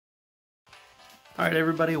Alright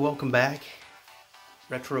everybody, welcome back.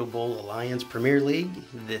 Retro Bowl Alliance Premier League.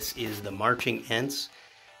 This is the Marching Ents.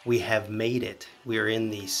 We have made it. We are in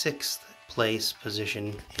the 6th place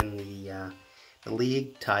position in the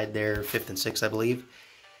league, tied there 5th and 6th I believe.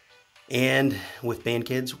 And with Band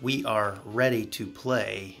Kids, we are ready to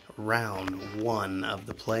play round 1 of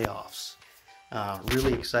the playoffs.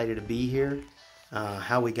 Really excited to be here.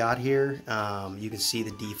 How we got here, you can see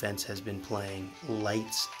the defense has been playing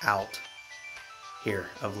lights out here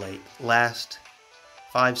of late. Last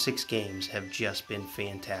 5-6 games have just been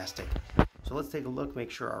fantastic. So let's take a look,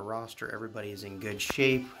 make sure our roster, everybody is in good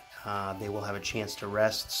shape. They will have a chance to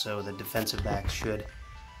rest, so the defensive backs should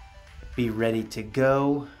be ready to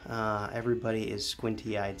go. Everybody is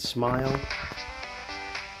squinty-eyed smile.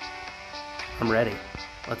 I'm ready.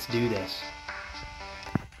 Let's do this.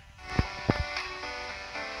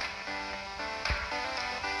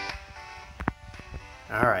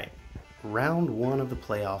 All right. Round 1 of the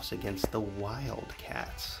playoffs against the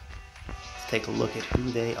Wildcats. Let's take a look at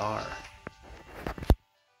who they are.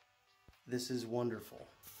 This is wonderful.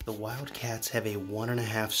 The Wildcats have a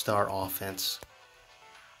 1.5-star offense.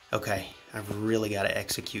 Okay, I've really got to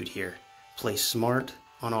execute here. Play smart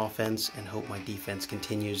on offense and hope my defense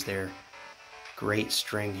continues their great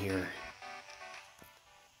string here.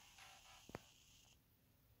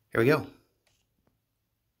 Here we go.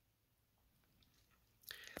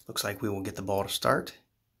 Looks like we will get the ball to start.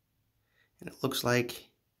 And it looks like...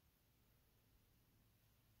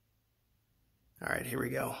 Alright, here we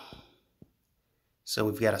go. So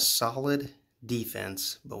we've got a solid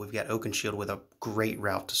defense, but we've got Oaken Shield with a great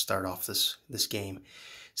route to start off this game.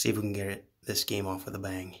 See if we can get this game off with a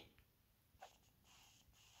bang.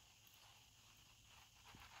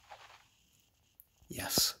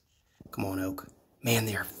 Yes. Come on, Oak. Man,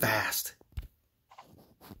 they are fast.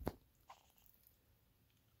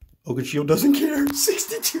 Oaken Shield doesn't care.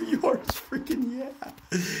 62 yards. Freaking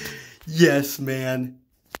yeah. Yes, man.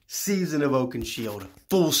 Season of Oaken Shield.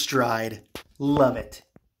 Full stride. Love it.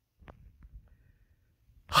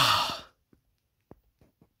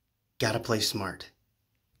 Gotta play smart.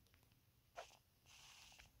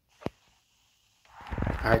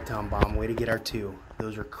 Alright, Tom Bomb. Way to get our 2.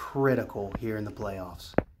 Those are critical here in the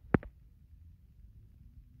playoffs.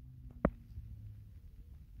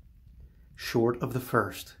 Short of the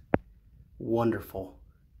first. Wonderful.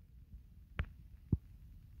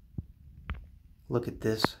 Look at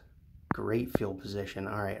this. Great field position.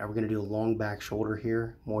 All right, are we going to do a long back shoulder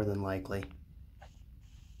here? More than likely.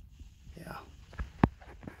 Yeah.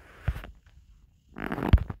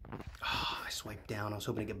 Oh, I swiped down. I was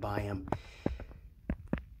hoping to get by him.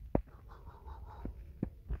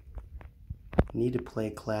 Need to play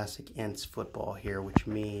classic Ents football here, which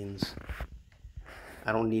means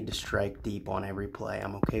I don't need to strike deep on every play.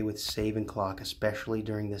 I'm okay with saving clock, especially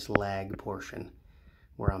during this lag portion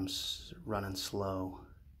where I'm running slow.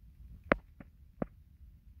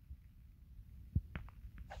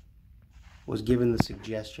 Was given the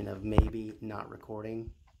suggestion of maybe not recording.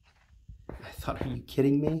 I thought, are you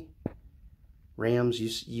kidding me? Rams,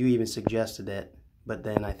 you even suggested it, but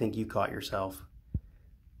then I think you caught yourself.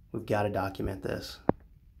 We've got to document this.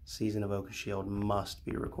 Season of Oaken Shield must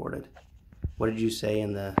be recorded. What did you say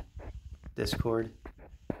in the Discord?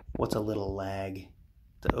 What's a little lag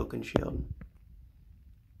to Oaken Shield?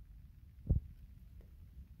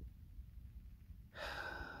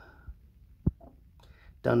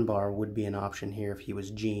 Dunbar would be an option here if he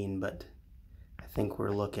was Gene, but I think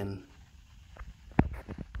we're looking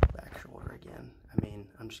back shoulder again. I mean,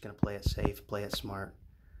 I'm just going to play it safe, play it smart.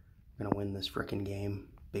 We're going to win this frickin' game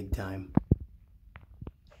big time.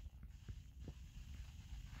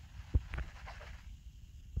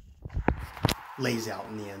 Lays out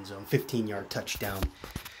in the end zone. 15-yard touchdown.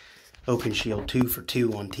 Oaken Shield 2 for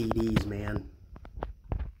 2 on TDs, man.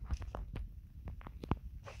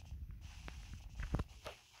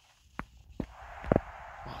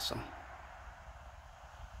 Awesome.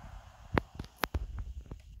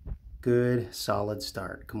 Good, solid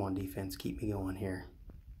start. Come on, defense. Keep me going here.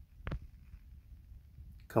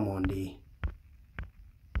 Come on, D.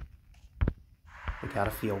 We got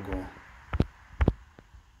a field goal.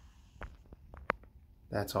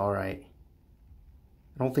 That's all right.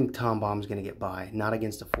 I don't think Tom Bomb's going to get by. Not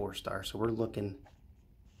against a 4-star. So we're looking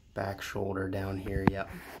back shoulder down here. Yep.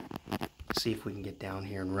 See if we can get down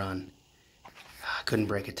here and run. Couldn't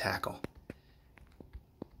break a tackle.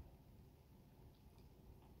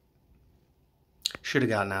 Should have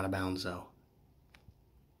gotten out of bounds, though.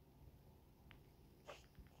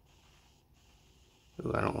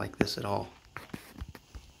 Ooh, I don't like this at all.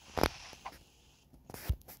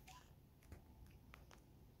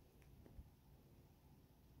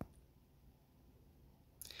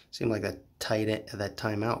 Seemed like that that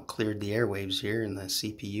timeout cleared the airwaves here, and the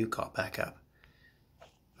CPU caught back up.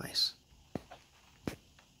 Nice.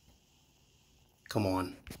 Come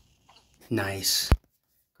on. Nice.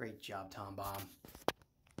 Great job, Tom Bomb.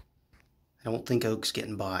 I don't think Oak's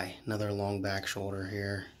getting by. Another long back shoulder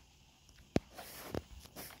here.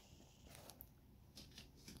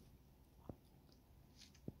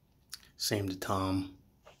 Same to Tom.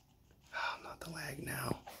 Oh, not the lag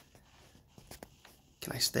now.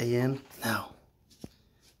 Can I stay in? No.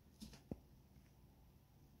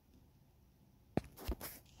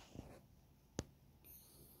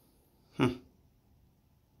 Man,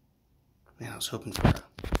 I was hoping for a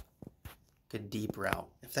good deep route.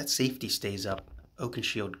 If that safety stays up, Oaken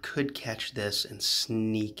Shield could catch this and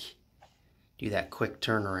sneak, do that quick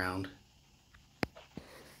turnaround.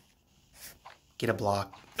 Get a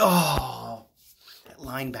block. Oh, that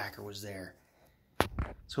linebacker was there. I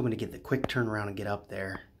was hoping to get the quick turnaround and get up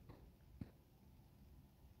there.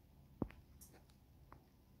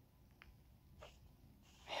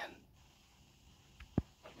 Man.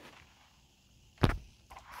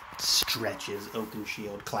 Stretches, Oaken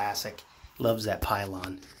Shield, classic. Loves that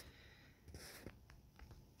pylon.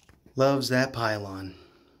 Loves that pylon.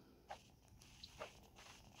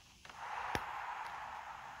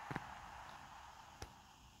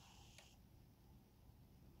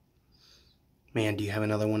 Man, do you have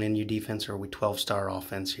another one in your defense, or are we 12-star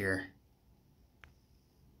offense here?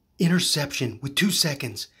 Interception with 2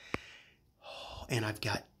 seconds. Oh, and I've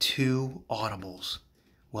got 2 audibles.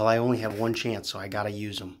 Well, I only have 1 chance, so I got to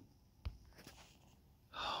use them.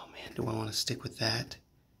 Oh, man, do I want to stick with that?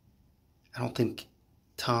 I don't think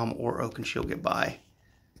Tom or Oaken Shield get by.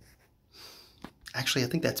 Actually, I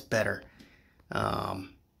think that's better. Man,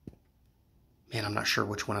 I'm not sure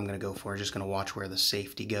which one I'm going to go for. I'm just going to watch where the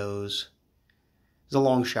safety goes. It's a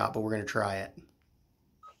long shot, but we're going to try it.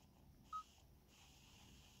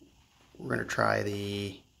 We're going to try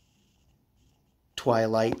the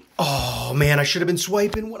Twilight. Oh, man, I should have been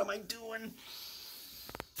swiping. What am I doing?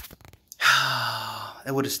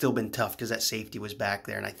 That would have still been tough because that safety was back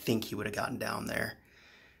there, and I think he would have gotten down there.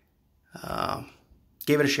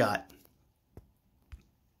 Gave it a shot.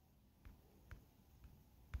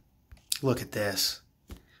 Look at this.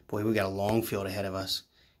 Boy, we got a long field ahead of us.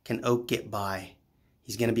 Can Oak get by?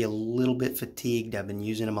 He's going to be a little bit fatigued. I've been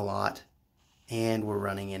using him a lot. And we're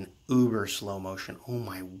running in uber slow motion. Oh,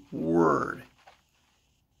 my word.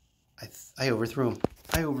 I overthrew him.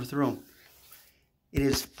 I overthrew him. It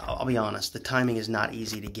is, I'll be honest, the timing is not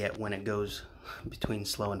easy to get when it goes between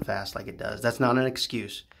slow and fast like it does. That's not an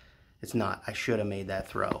excuse. It's not. I should have made that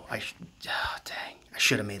throw. Dang. I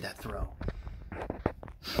should have made that throw.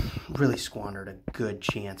 Really squandered a good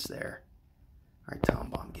chance there. All right, Tom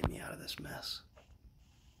Bomb, get me out of this mess.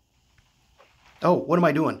 Oh, what am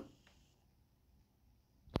I doing?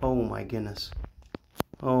 Oh, my goodness.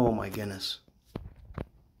 Oh, my goodness.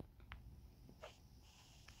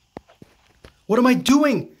 What am I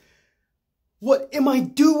doing? What am I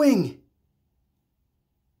doing?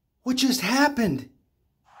 What just happened?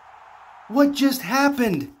 What just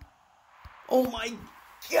happened? Oh, my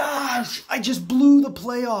gosh. I just blew the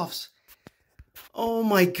playoffs. Oh,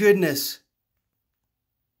 my goodness.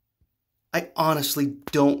 I honestly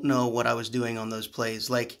don't know what I was doing on those plays.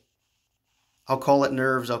 Like, I'll call it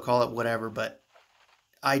nerves, I'll call it whatever, but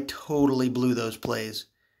I totally blew those plays.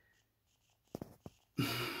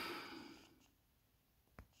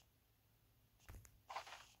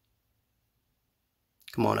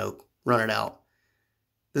 Come on, Oak. Run it out.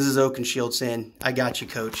 This is Oaken Shield saying, I got you,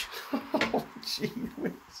 coach. Oh, gee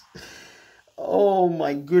whiz. Oh,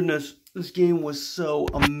 my goodness. This game was so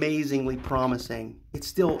amazingly promising. It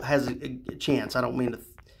still has a chance. I don't mean to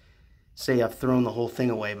say I've thrown the whole thing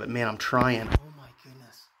away, but man, I'm trying. Oh my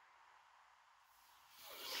goodness.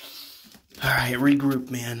 All right,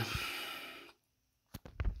 regroup, man.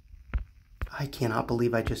 I cannot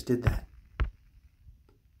believe I just did that.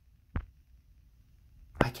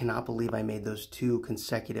 I cannot believe I made those 2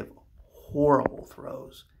 consecutive horrible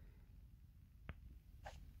throws.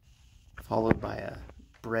 Followed by a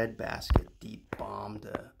breadbasket deep bomb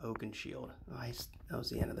to Oaken Shield. That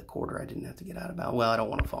was the end of the quarter. I didn't have to get out of bounds. Well, I don't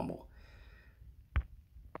want to fumble.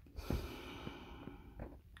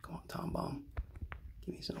 Come on, Tom Bomb.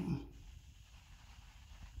 Give me something.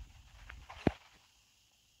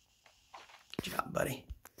 Good job, buddy.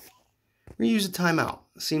 We're going to use a timeout.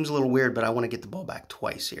 Seems a little weird, but I want to get the ball back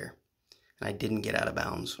twice here. And I didn't get out of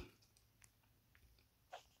bounds.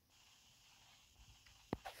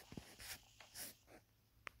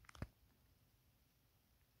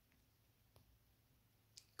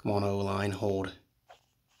 Come on, O-line, hold.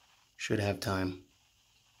 Should have time.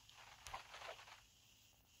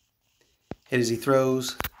 Hit as he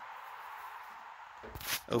throws.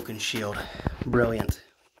 Oaken Shield. Brilliant.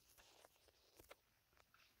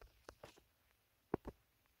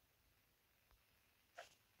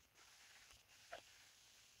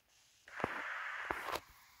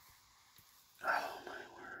 Oh my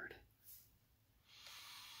word.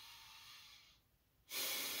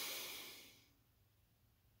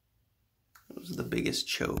 That was the biggest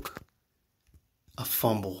choke. A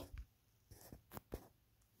fumble.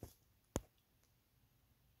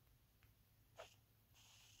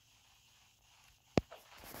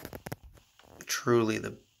 Truly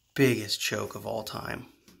the biggest choke of all time.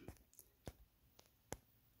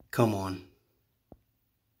 Come on.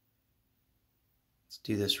 Let's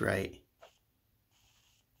do this right.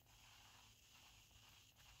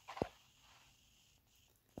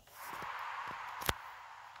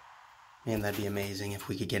 Man, that'd be amazing if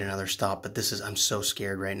we could get another stop, but I'm so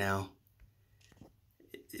scared right now.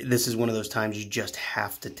 This is one of those times you just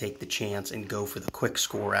have to take the chance and go for the quick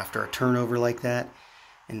score after a turnover like that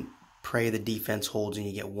and pray the defense holds and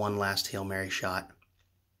you get one last Hail Mary shot.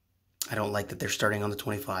 I don't like that they're starting on the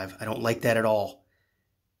 25. I don't like that at all.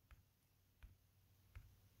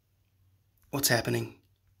 What's happening?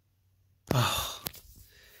 Oh,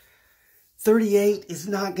 38 is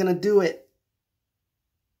not going to do it.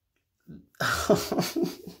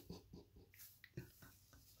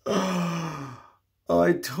 Oh,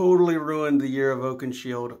 I totally ruined the year of Oaken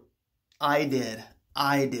Shield. I did.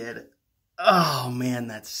 Oh, man,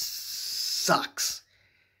 that sucks.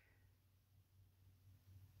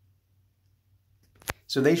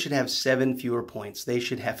 So they should have 7 fewer points. They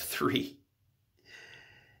should have 3.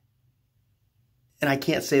 And I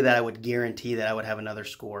can't say that I would guarantee that I would have another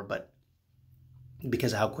score, but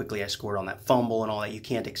because of how quickly I scored on that fumble and all that, you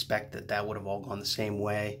can't expect that that would have all gone the same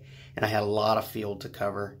way. And I had a lot of field to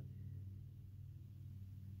cover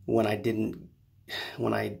when I didn't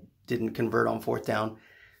convert on 4th down.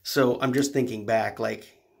 So I'm just thinking back,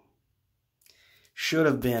 like, should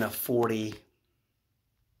have been a 40,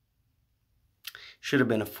 should have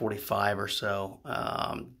been a 45 or so,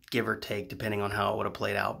 give or take, depending on how it would have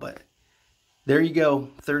played out. But there you go,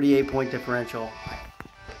 38-point differential.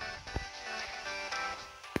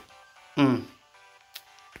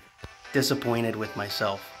 Disappointed with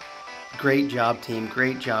myself. Great job, team.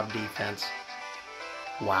 Great job, defense.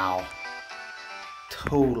 Wow.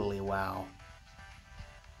 Totally wow.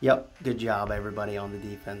 Yep, good job, everybody on the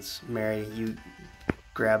defense. Mary, you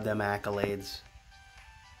grab them accolades.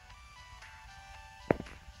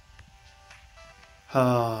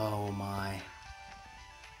 Oh, my.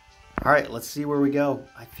 All right, let's see where we go.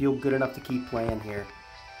 I feel good enough to keep playing here.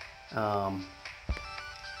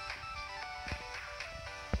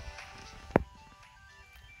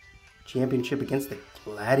 Championship against the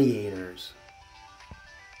Gladiators.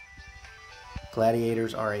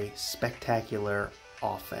 Gladiators are a spectacular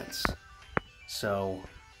offense. So,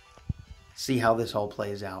 see how this all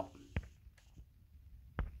plays out.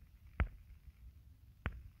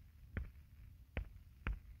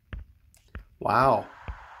 Wow.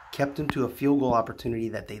 Kept them to a field goal opportunity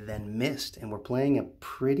that they then missed. And we're playing a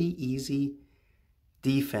pretty easy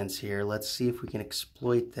defense here. Let's see if we can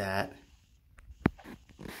exploit that.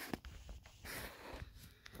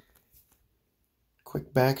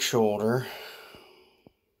 Quick back shoulder.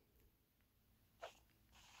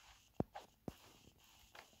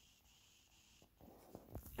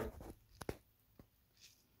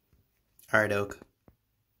 All right, Oak.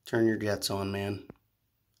 Turn your jets on, man.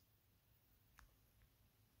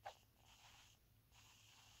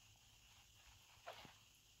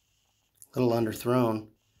 Little underthrown.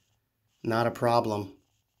 Not a problem.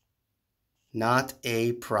 Not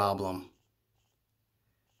a problem.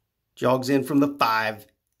 Jogs in from the 5.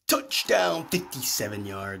 Touchdown, 57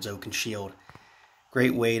 yards, Oaken Shield.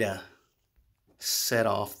 Great way to set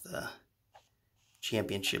off the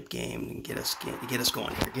championship game and get us going here.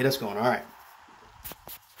 Get us going. All right.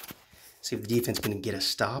 See if the defense can get a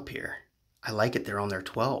stop here. I like it. They're on their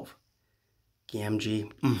 12. Gamgee.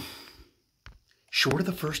 Short of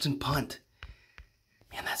the first and punt.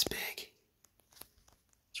 Man, that's big.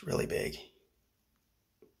 It's really big.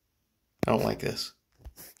 I don't like this.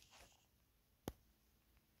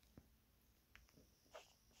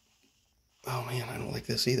 Oh, man, I don't like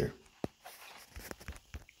this either.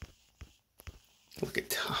 Look at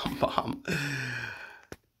Tom Bomb.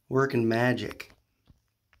 Working magic.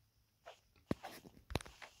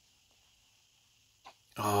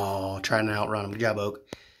 Oh, trying to outrun him. Good job, Oak.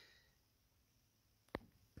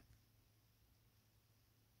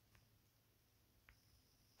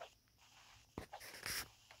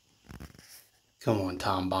 Come on,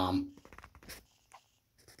 Tom Bomb.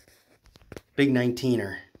 Big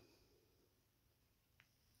 19er.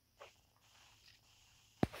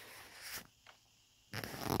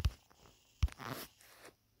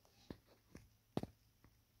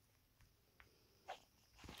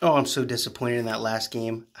 Oh, I'm so disappointed in that last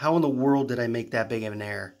game. How in the world did I make that big of an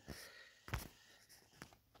error?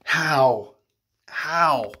 How?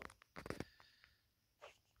 How?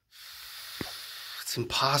 It's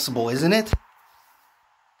impossible, isn't it?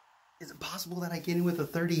 Is it possible that I get in with a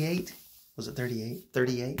 38? Was it 38?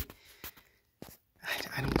 38?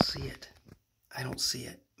 I don't see it. I don't see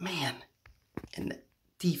it. Man. And the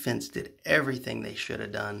defense did everything they should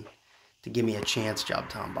have done to give me a chance. Job,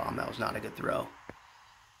 Tom Bomb. That was not a good throw.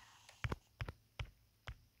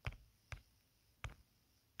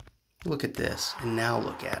 Look at this. And now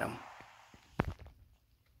look at him.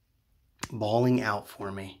 Balling out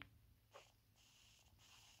for me.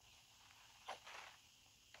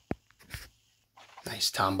 Nice,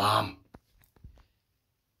 Tom Bomb.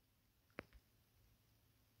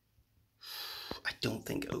 I don't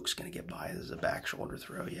think Oak's going to get by. This is a back shoulder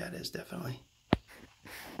throw. Yeah, it is definitely.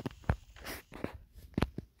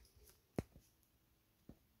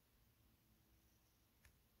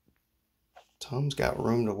 Tom's got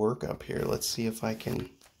room to work up here. Let's see if I can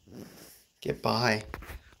get by.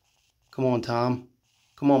 Come on, Tom.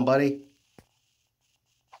 Come on, buddy.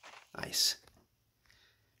 Nice.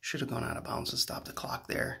 Should have gone out of bounds to stop the clock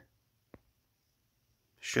there.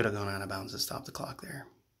 Should have gone out of bounds to stop the clock there.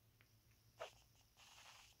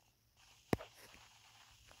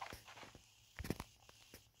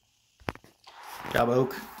 Job,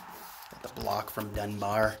 Oak. Got the block from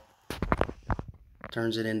Dunbar.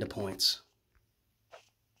 Turns it into points.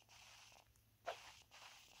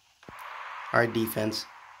 All right, defense.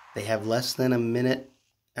 They have less than a minute,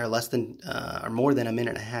 or more than a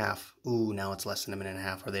minute and a half. Ooh, now it's less than a minute and a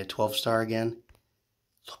half. Are they a 12-star again?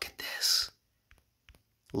 Look at this.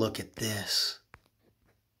 Look at this.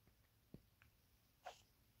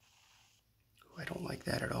 Ooh, I don't like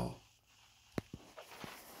that at all.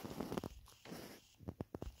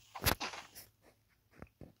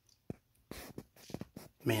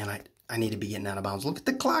 Man, I need to be getting out of bounds. Look at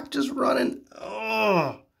the clock just running.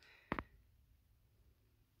 Oh.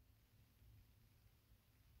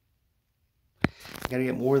 Got to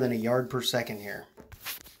get more than a yard per second here.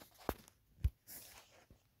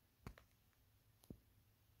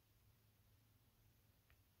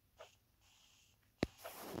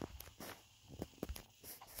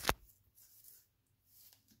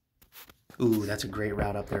 Ooh, that's a great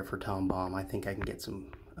route up there for Tom Bomb. I think I can get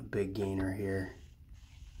a big gainer here.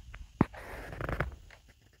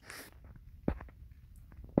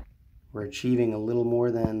 We're achieving a little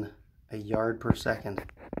more than a yard per second.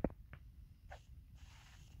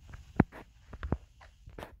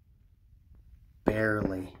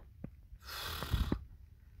 Barely.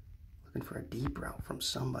 Looking for a deep route from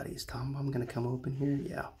somebody. Is Tom Bomb going to come open here?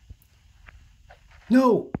 Yeah.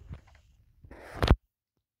 No!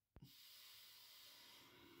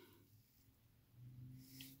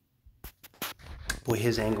 Boy,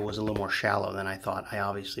 his angle was a little more shallow than I thought. I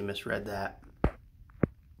obviously misread that.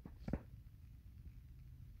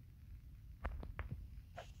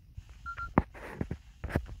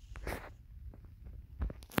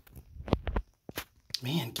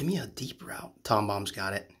 Man, give me a deep route. Tom Bomb's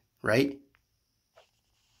got it, right?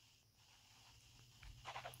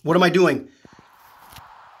 What am I doing?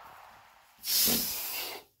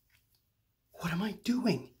 What am I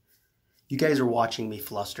doing? You guys are watching me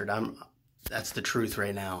flustered. That's the truth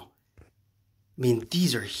right now. I mean,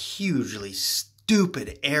 these are hugely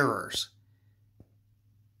stupid errors.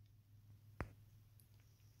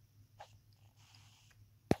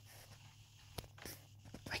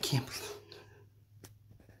 I can't believe...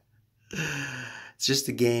 It's just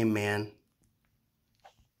a game, man.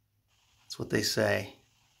 That's what they say.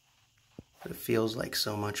 But it feels like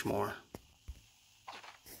so much more.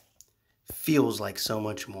 Feels like so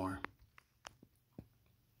much more.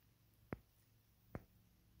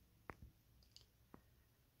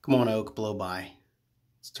 Come on, Oak, blow by.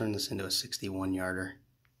 Let's turn this into a 61-yarder.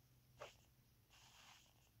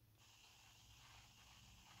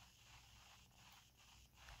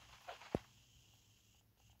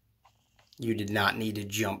 You did not need to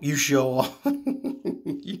jump. You show off.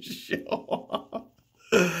 You show off.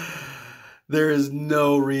 There is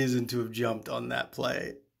no reason to have jumped on that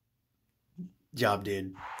play. Job,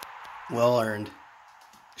 dude. Well earned.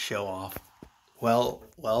 Show off.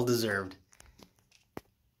 Well deserved.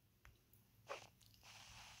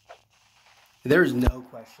 There's no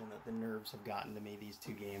question that the nerves have gotten to me these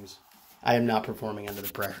two games. I am not performing under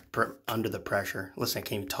the pressure. Listen, I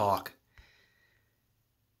can't even talk.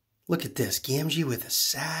 Look at this. Gamgee with a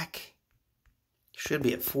sack. Should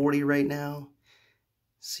be at 40 right now.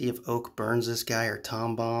 See if Oak burns this guy or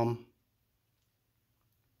Tom Bomb.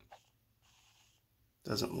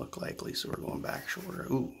 Doesn't look likely, so we're going back shorter.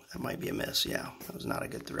 Ooh, that might be a miss. Yeah, that was not a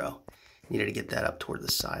good throw. Needed to get that up toward the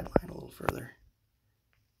sideline a little further.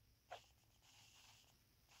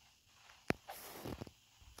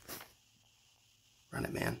 Run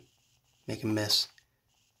it, man. Make him miss.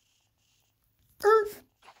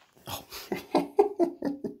 Oh,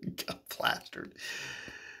 got plastered.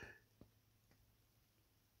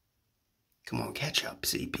 Come on, catch up,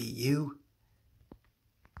 CPU.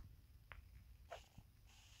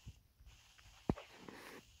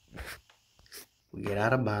 We get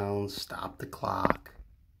out of bounds, stop the clock.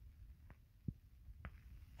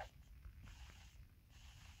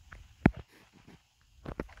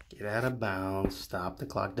 Get out of bounds, stop the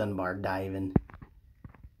clock. Dunbar diving.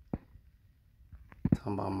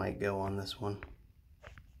 Tom Bomb might go on this one.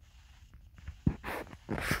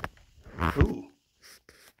 Ooh.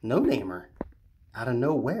 No-namer. Out of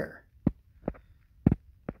nowhere. Can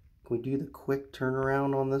we do the quick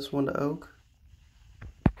turnaround on this one to Oak?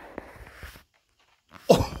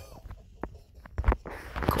 Oh.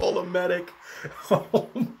 Call the medic. Oh,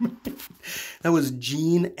 man. That was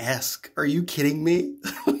Gene-esque. Are you kidding me?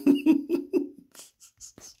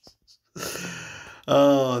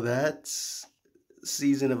 Oh, that's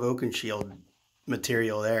season of Oaken Shield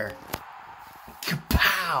material there.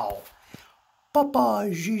 Kapow! Papa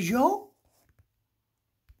Gijo?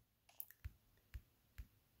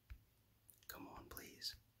 Come on,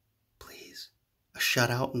 please. Please. A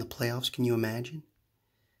shutout in the playoffs, can you imagine?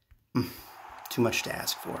 Too much to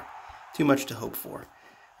ask for. Too much to hope for.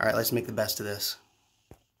 All right, let's make the best of this.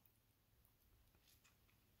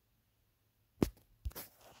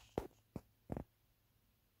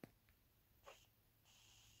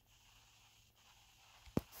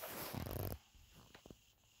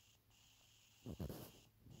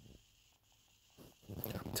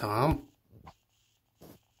 Tom.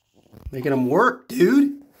 Making him work,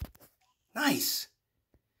 dude. Nice.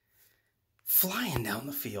 Flying down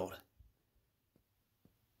the field.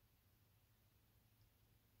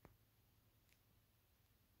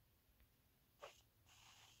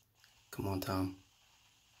 Come on, Tom.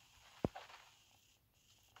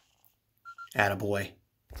 Attaboy.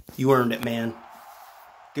 You earned it, man.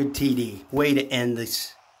 Good TD. Way to end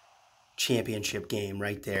this championship game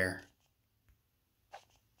right there.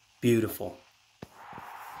 Beautiful.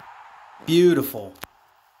 Beautiful.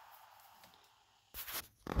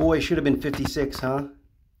 Boy, should have been 56, huh?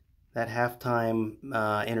 That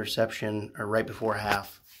halftime interception, or right before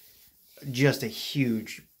half. Just a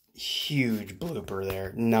huge, huge blooper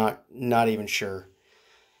there. Not even sure.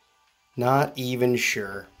 Not even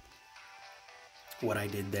sure what I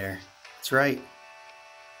did there. That's right.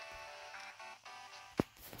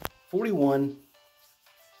 41.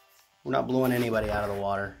 We're not blowing anybody out of the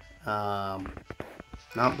water.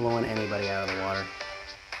 Not blowing anybody out of the water.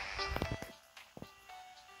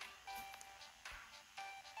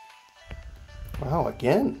 Wow,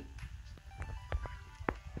 again.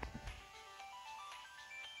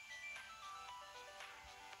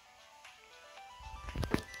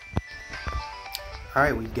 All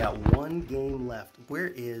right, we've got one game left. Where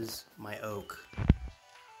is my Oak?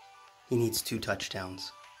 He needs 2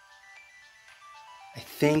 touchdowns. I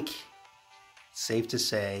think it's safe to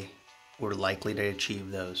say we're likely to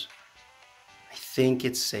achieve those. I think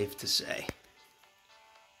it's safe to say.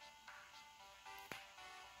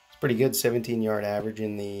 It's pretty good, 17-yard average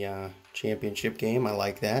in the championship game. I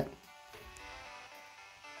like that.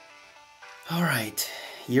 All right,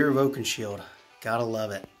 year of Oaken Shield. Gotta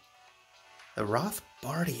love it. The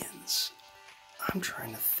Rothbardians. I'm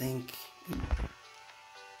trying to think.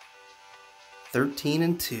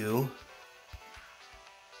 13-2.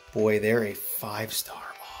 Boy, they're a 5-star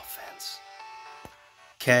offense.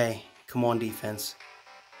 Okay, come on, defense.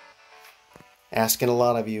 Asking a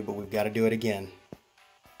lot of you, but we've got to do it again.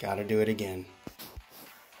 Got to do it again.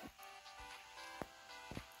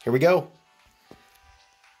 Here we go.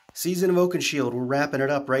 Season of Oaken Shield. We're wrapping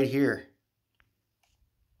it up right here.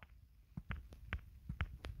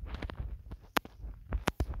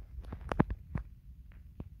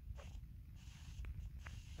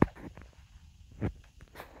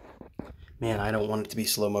 Man, I don't want it to be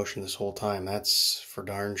slow motion this whole time. That's for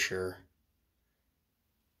darn sure.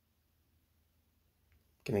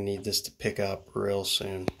 Gonna need this to pick up real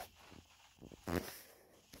soon.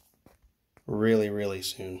 Really, really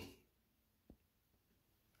soon.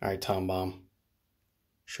 All right, Tom Bomb.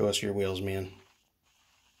 Show us your wheels, man.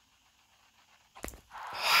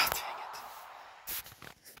 Ah, dang it.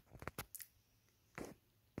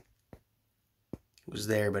 was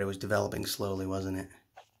there, but it was developing slowly, wasn't it?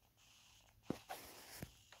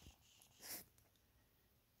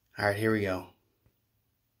 All right, here we go.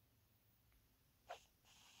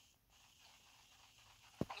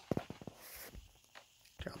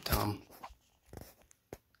 Good job, Tom.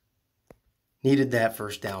 Needed that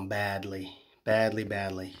first down badly.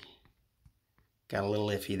 Badly. Got a little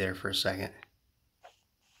iffy there for a second.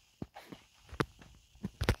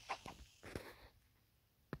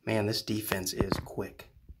 Man, this defense is quick.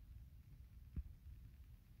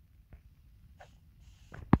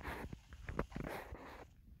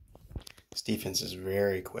 This defense is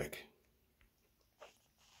very quick.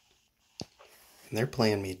 And they're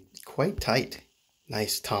playing me quite tight.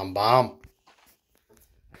 Nice Tom bomb.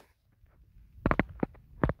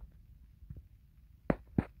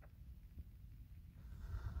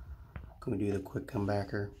 Can we do the quick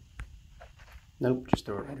comebacker? Nope, just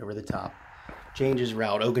throw it right over the top. Changes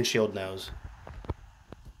route. Oaken Shield knows.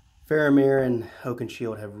 Faramir and Oaken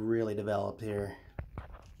Shield have really developed here.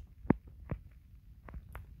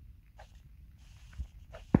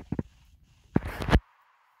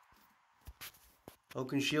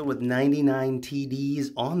 Oaken Shield with 99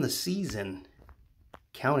 TDs on the season.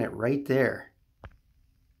 Count it right there.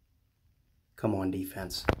 Come on,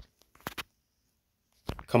 defense.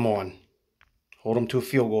 Come on. Hold them to a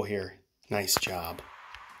field goal here. Nice job.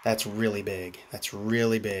 That's really big. That's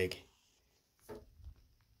really big.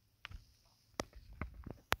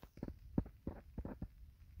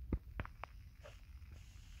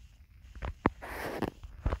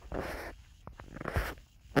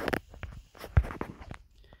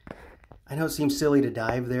 I know it seems silly to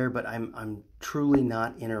dive there, but I'm truly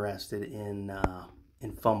not interested in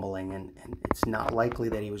fumbling, and it's not likely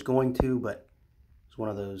that he was going to, but it's one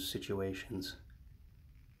of those situations.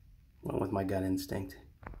 Went with my gut instinct.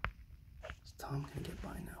 Is Tom gonna get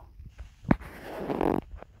by now?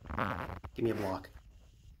 Give me a block.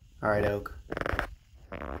 All right, Oak.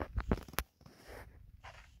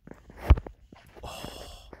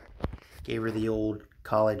 Oh, gave her the old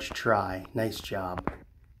college try. Nice job.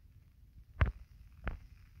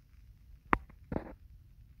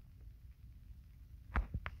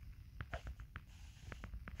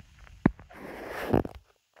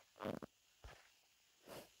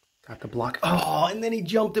 Got the block. Oh, and then he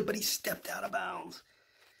jumped it, but he stepped out of bounds.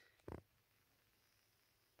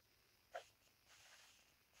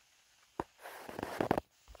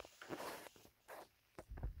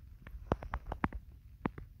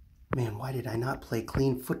 Man, why did I not play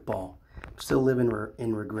clean football? I'm still living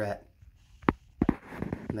in regret.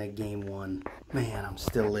 And that game won. Man, I'm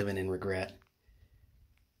still living in regret.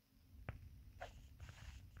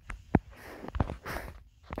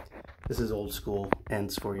 This is old school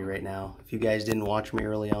ends for you right now. If you guys didn't watch me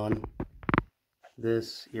early on,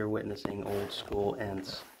 this, you're witnessing old school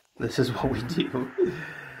ends. This is what we do.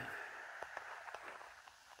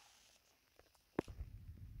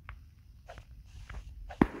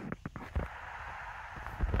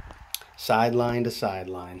 Sideline to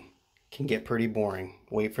sideline. Can get pretty boring.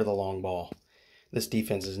 Wait for the long ball. This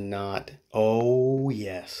defense is not... Oh,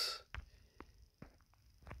 yes.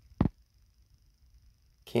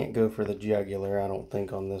 Can't go for the jugular, I don't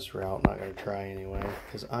think, on this route. Not going to try anyway,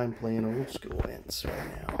 because I'm playing old school ends right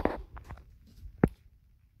now.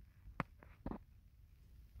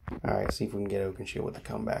 Alright, see if we can get Oaken Shield with the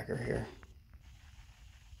comebacker here.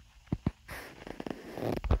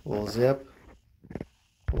 Little zip.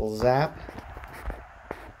 Little zap.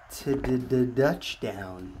 To the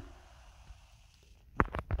touchdown.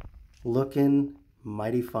 Looking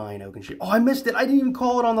mighty fine, Oaken Shield. Oh, I missed it. I didn't even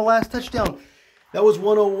call it on the last touchdown. That was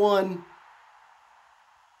 101.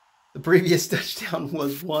 The previous touchdown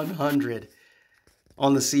was 100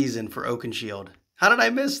 on the season for Oaken Shield. How did I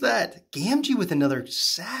miss that? Gamgee with another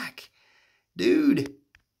sack. Dude.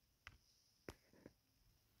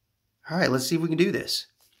 All right, let's see if we can do this.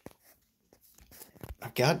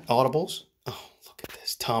 I've got audibles. Oh, look at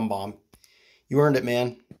this. Tom bomb. You earned it,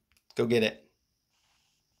 man. Go get it.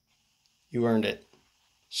 You earned it,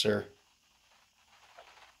 sir.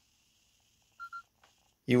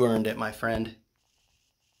 You earned it, my friend.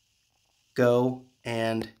 Go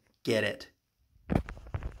and get it.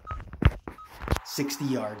 60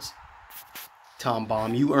 yards. Tom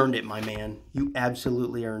bomb. You earned it, my man. You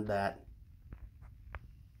absolutely earned that.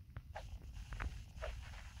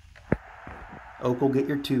 Oak will get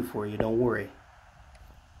your 2 for you. Don't worry.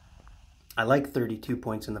 I like 32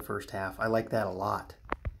 points in the first half. I like that a lot.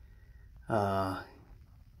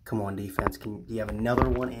 Come on, defense. Do you have another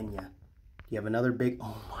one in you? You have another big...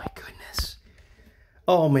 Oh, my goodness.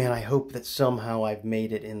 Oh, man, I hope that somehow I've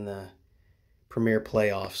made it in the Premier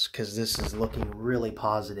playoffs, because this is looking really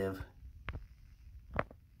positive.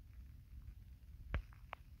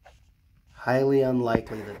 Highly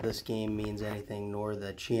unlikely that this game means anything, nor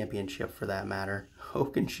the championship for that matter.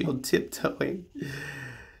 Oaken Shield tiptoeing.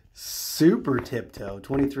 Super tiptoe.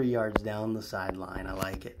 23 yards down the sideline. I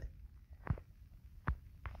like it.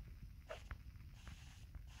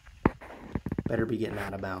 Better be getting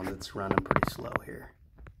out of bounds. It's running pretty slow here.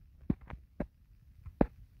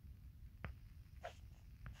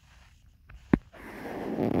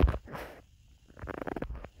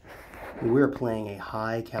 We're playing a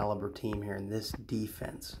high caliber team here in this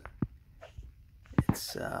defense.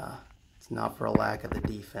 It's not for a lack of the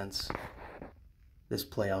defense. This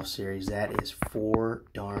playoff series, that is for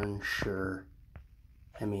darn sure.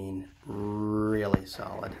 I mean, really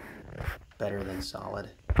solid. Better than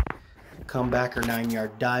solid. Comebacker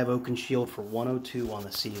 9-yard dive, Oaken Shield for 102 on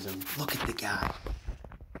the season. Look at the guy.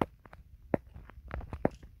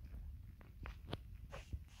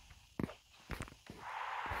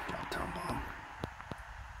 Tom bomb.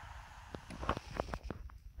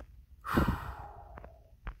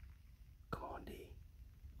 Come on, D.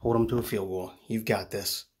 Hold him to a field goal. You've got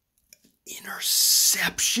this.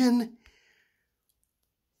 Interception.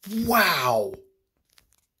 Wow.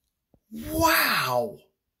 Wow.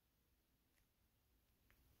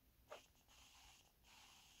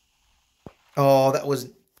 Oh, that was...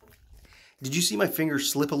 Did you see my finger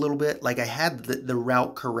slip a little bit? Like I had the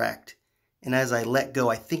route correct. And as I let go,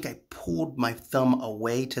 I think I pulled my thumb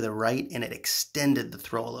away to the right and it extended the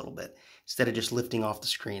throw a little bit instead of just lifting off the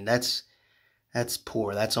screen. That's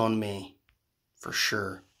poor. That's on me for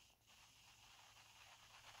sure.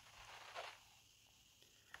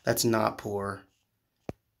 That's not poor.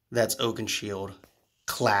 That's Oaken Shield.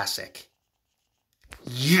 Classic.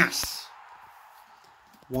 Yes!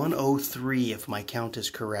 103 if my count is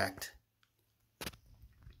correct.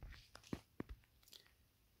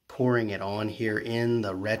 Pouring it on here in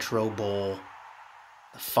the Retro Bowl.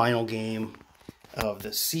 The final game of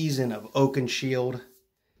the season of Oaken Shield.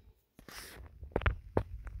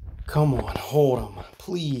 Come on, hold them.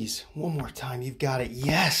 Please. One more time. You've got it.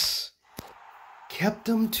 Yes! Kept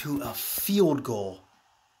them to a field goal.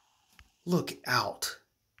 Look out.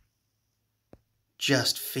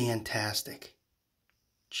 Just fantastic.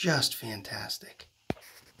 Just fantastic.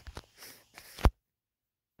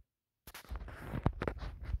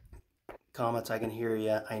 Comments, I can hear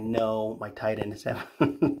you. I know my tight end has had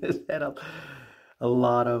a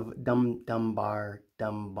lot of dumb bar.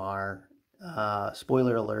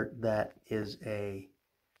 Spoiler alert, that is a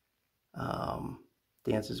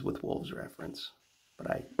Dances with Wolves reference. But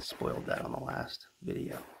I spoiled that on the last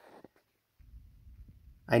video.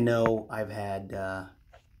 I know I've had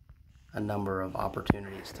a number of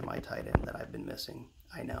opportunities to my tight end that I've been missing.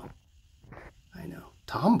 I know.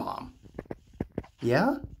 Tom bomb.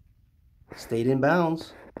 Yeah? Stayed in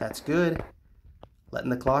bounds. That's good. Letting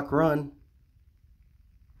the clock run.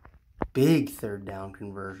 Big third down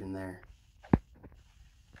conversion there.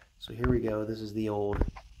 So here we go. This is the old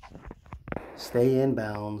stay in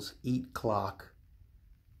bounds, eat clock.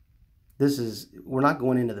 This is, we're not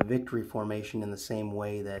going into the victory formation in the same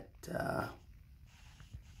way that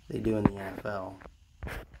they do in the NFL.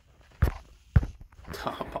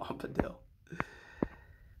 Tom Bombadil.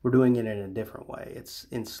 We're doing it in a different way. It's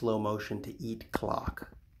in slow motion to eat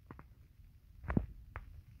clock.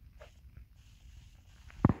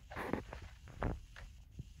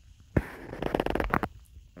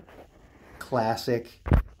 Classic.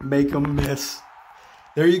 Make 'em miss.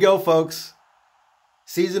 There you go, folks.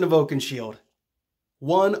 Season of Oaken Shield.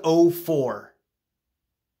 104.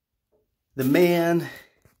 The man,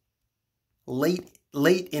 late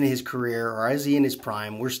in his career, or is he in his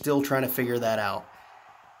prime? We're still trying to figure that out.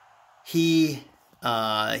 He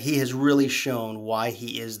has really shown why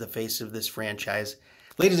he is the face of this franchise.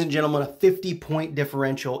 Ladies and gentlemen, a 50-point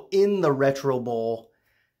differential in the Retro Bowl.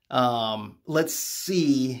 Let's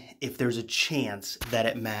see if there's a chance that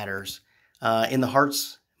it matters. In the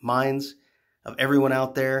hearts, minds of everyone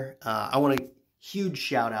out there, I want a huge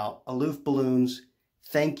shout out. Aloof Balloons,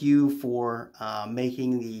 thank you for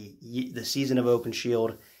making the season of Oaken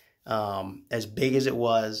Shield as big as it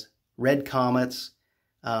was. Red Comets,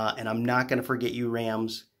 and I'm not going to forget you,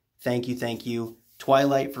 Rams. Thank you.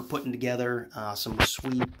 Twilight for putting together some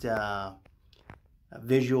sweet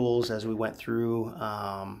visuals as we went through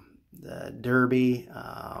the Derby.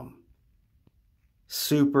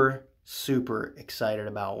 Super excited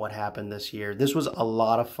about what happened this year. This was a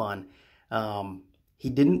lot of fun. He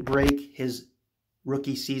didn't break his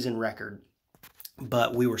rookie season record,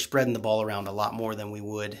 but we were spreading the ball around a lot more than we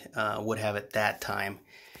would have at that time.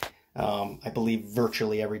 I believe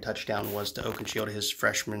virtually every touchdown was to Oaken Shield his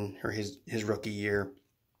freshman or his rookie year.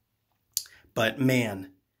 But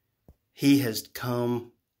man, he has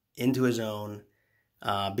come into his own,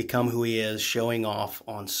 become who he is, showing off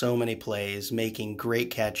on so many plays, making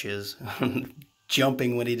great catches,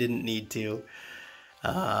 jumping when he didn't need to,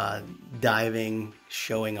 diving,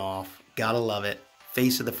 showing off. Gotta love it.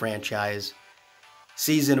 Face of the franchise.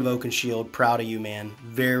 Season of Oaken Shield. Proud of you, man.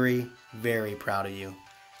 Very, very proud of you.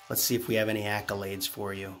 Let's see if we have any accolades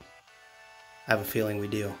for you. I have a feeling we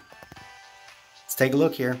do. Let's take a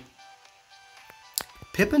look here.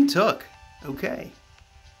 Pippin Took. Okay.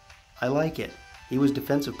 I like it. He was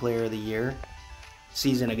Defensive Player of the Year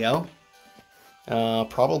season ago.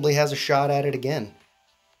 Probably has a shot at it again.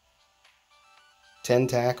 10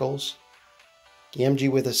 tackles.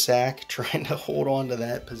 GMG with a sack, trying to hold on to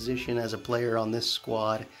that position as a player on this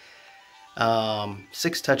squad.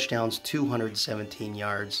 6 touchdowns, 217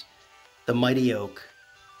 yards. The Mighty Oak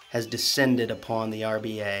has descended upon the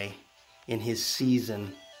RBA in his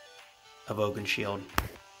season of Oaken Shield.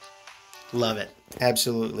 Love it.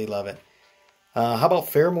 Absolutely love it. How about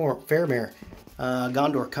Fairmere?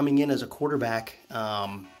 Gondor coming in as a quarterback.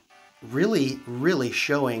 Really, really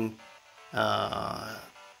showing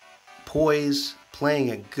poise,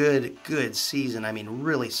 playing a good season. I mean,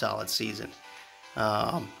 really solid season.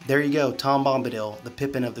 There you go, Tom Bombadil, the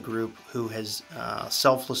Pippin of the group, who has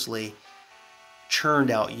selflessly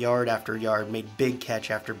churned out yard after yard, made big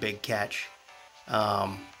catch after big catch.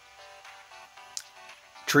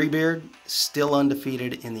 Treebeard, still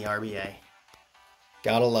undefeated in the RBA.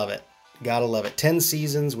 Gotta love it. Gotta love it. 10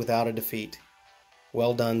 seasons without a defeat.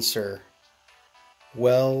 Well done, sir.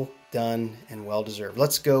 Well done and well deserved.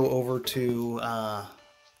 Let's go over to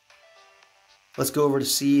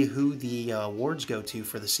see who the awards go to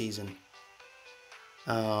for the season.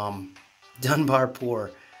 Dunbar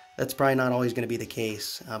Poor. That's probably not always going to be the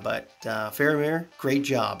case, but Fairmere, great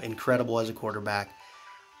job, incredible as a quarterback.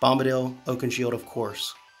 Bombadil, Oaken Shield, of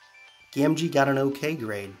course. GMG got an okay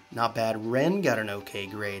grade, not bad. Wren got an okay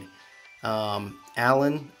grade.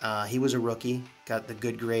 Allen, he was a rookie, got the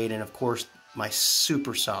good grade, and of course my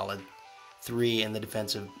super solid 3 in the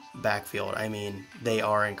defensive backfield. I mean, they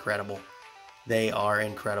are incredible. They are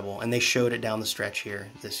incredible, and they showed it down the stretch here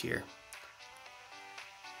this year.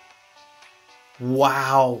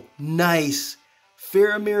 Wow, nice.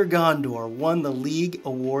 Faramir Gondor won the league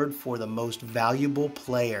award for the most valuable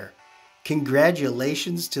player.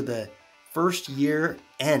 Congratulations to the first year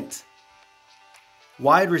Ent.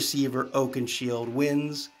 Wide receiver Oaken Shield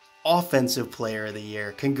wins Offensive Player of the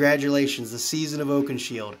Year. Congratulations, the season of Oaken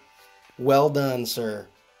Shield. Well done, sir.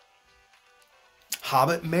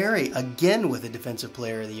 Hobbit Mary, again with a Defensive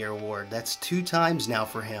Player of the Year award. That's 2 times now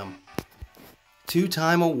for him.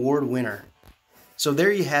 2-time award winner. So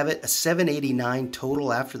there you have it, a 789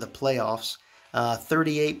 total after the playoffs.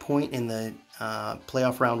 38 point in the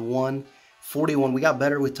playoff round 1. 41, we got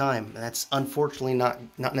better with time. That's unfortunately not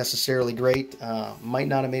necessarily great. Might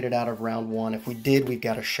not have made it out of round 1. If we did, we've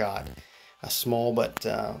got a shot. A small but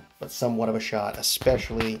somewhat of a shot.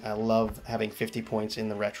 Especially, I love having 50 points in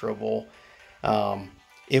the Retro Bowl.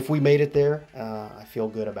 If we made it there, I feel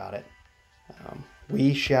good about it.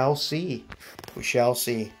 We shall see. We shall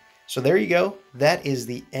see. So there you go. That is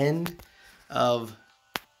the end of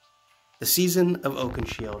the season of Oaken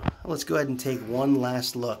Shield. Let's go ahead and take one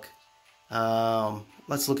last look.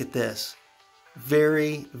 Let's look at this.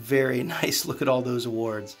 Very, very nice. Look at all those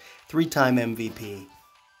awards. 3-time MVP.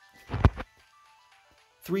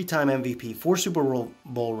 3-time MVP. 4 Super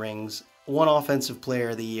Bowl rings. 1 Offensive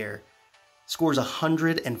Player of the Year. Scores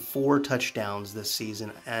 104 touchdowns this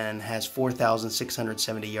season and has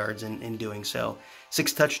 4,670 yards in doing so.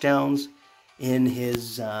 6 touchdowns in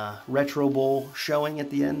his Retro Bowl showing at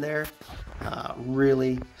the end there.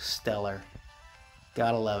 Really stellar.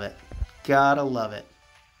 Gotta love it. Gotta love it.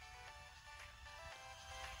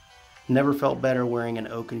 Never felt better wearing an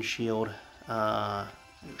Oaken Shield.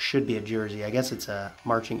 Should be a jersey. I guess it's a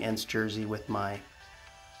Marching Ents jersey with my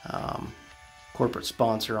corporate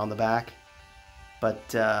sponsor on the back.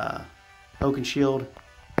 But Oaken Shield,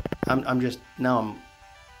 I'm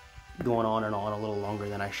going on and on a little longer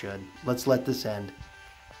than I should. Let's let this end.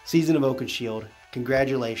 Season of Oaken Shield,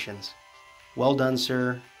 congratulations. Well done,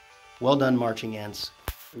 sir. Well done, Marching Ents.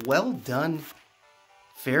 Well done,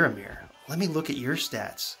 Faramir. Let me look at your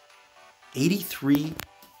stats.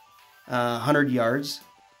 8,300 yards,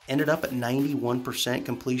 ended up at 91%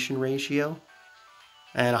 completion ratio,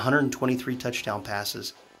 and 123 touchdown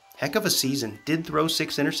passes. Heck of a season. Did throw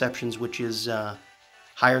 6 interceptions, which is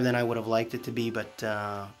higher than I would have liked it to be, but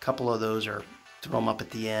a couple of those are throw them up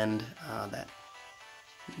at the end that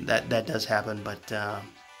that does happen, but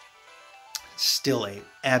still a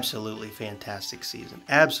absolutely fantastic season.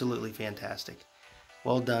 Absolutely fantastic.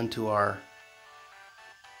 Well done to our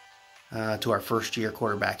first year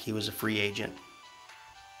quarterback. He was a free agent.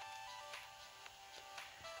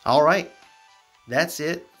 All right, that's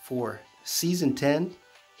it for season 10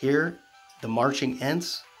 here, the Marching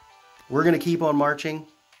Ents. We're going to keep on marching.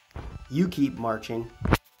 You keep marching.